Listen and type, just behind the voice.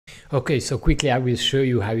Okay, so quickly I will show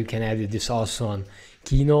you how you can edit this also on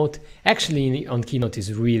Keynote. Actually, on Keynote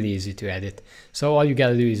is really easy to edit. So all you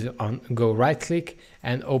gotta do is go right click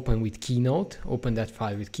and open with Keynote, open that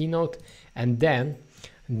file with Keynote, and then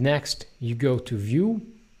next you go to View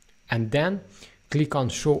and then click on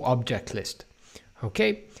Show Object List.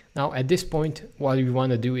 Okay, now at this point what you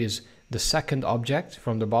want to do is the second object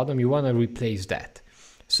from the bottom, you want to replace that.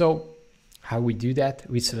 So how we do that?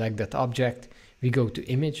 We select that object, we go to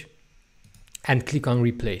Image and click on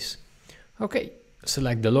Replace. Okay,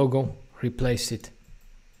 select the logo, replace it,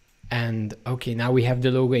 and okay, now we have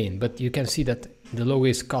the logo in, but you can see that the logo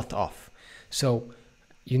is cut off. So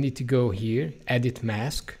you need to go here, Edit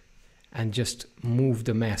Mask, and just move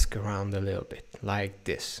the mask around a little bit like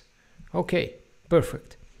this. Okay,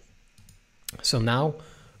 perfect. So now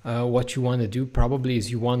what you want to do probably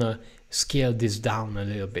is you want to scale this down a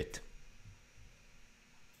little bit.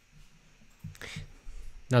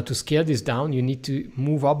 Now to scale this down, you need to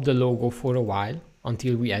move up the logo for a while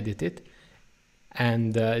until we edit it,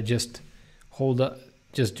 and just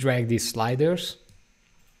drag these sliders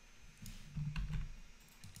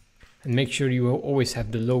and make sure you always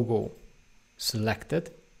have the logo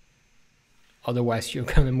selected, otherwise you're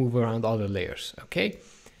gonna move around other layers. Okay,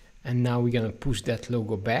 and now we're gonna push that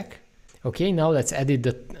logo back. Okay, now let's edit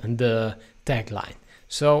the tagline.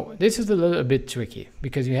 So this is a little bit tricky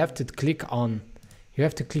because you have to click on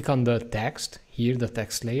the text here, the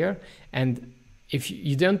text layer, and if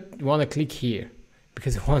you don't want to click here,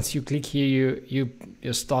 because once you click here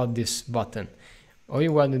you start this button. All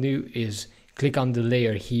you want to do is click on the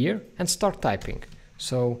layer here and start typing.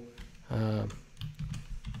 So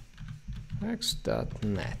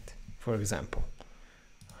x.net, for example.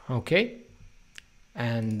 Okay,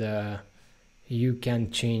 and you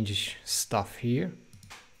can change stuff here.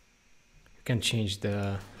 You can change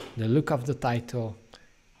the look of the title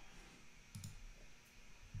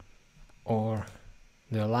or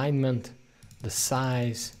the alignment, the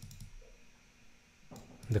size,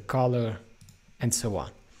 the color, and so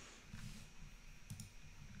on.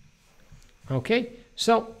 Okay,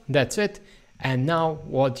 so that's it. And now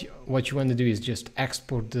what you want to do is just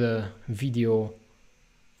export the video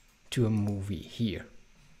to a movie here.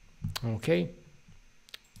 Okay,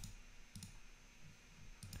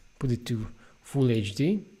 put it to full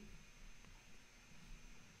HD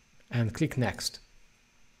and click next,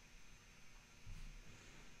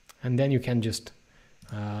 and then you can just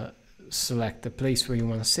select the place where you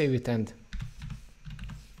want to save it and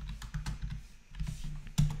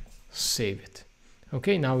save it.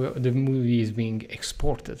 Okay, now the movie is being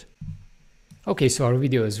exported. Okay, so our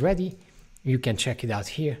video is ready. You can check it out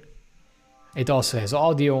here. It also has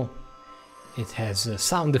audio, it has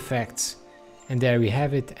sound effects, and there we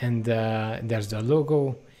have it, and there's the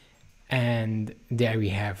logo, and there we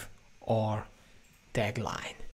have our tagline.